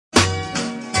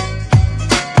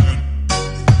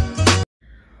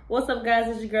What's up, guys?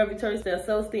 It's your girl Victoria Stell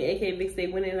Celestine, aka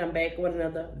VicStayWinning, and I'm back with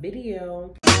another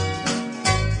video.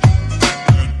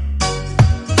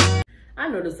 I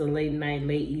know this is a late night,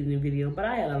 late evening video, but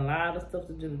I had a lot of stuff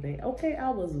to do today. Okay,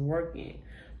 I was working,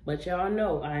 but y'all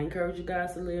know I encourage you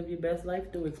guys to live your best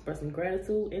life through expressing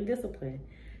gratitude and discipline.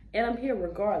 And I'm here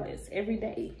regardless, every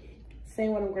day,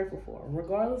 saying what I'm grateful for.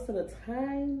 Regardless of the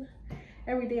time,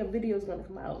 every day a video is gonna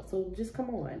come out. So just come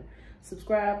on,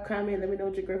 subscribe, comment, let me know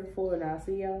what you're grateful for, and I'll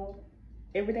see y'all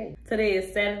every day. Today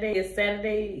is Saturday. It's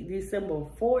Saturday, December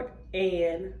 4th,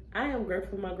 and I am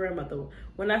grateful for my grandmother.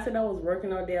 When I said I was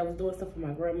working all day, I was doing stuff for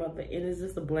my grandmother, and it's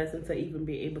just a blessing to even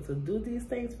be able to do these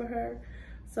things for her.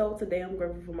 So today I'm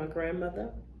grateful for my grandmother.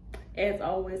 As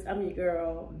always, I'm your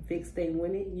girl,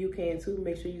 VicStayWinning. You can too.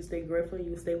 Make sure you stay grateful,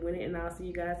 you stay winning, and I'll see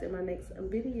you guys in my next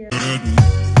video.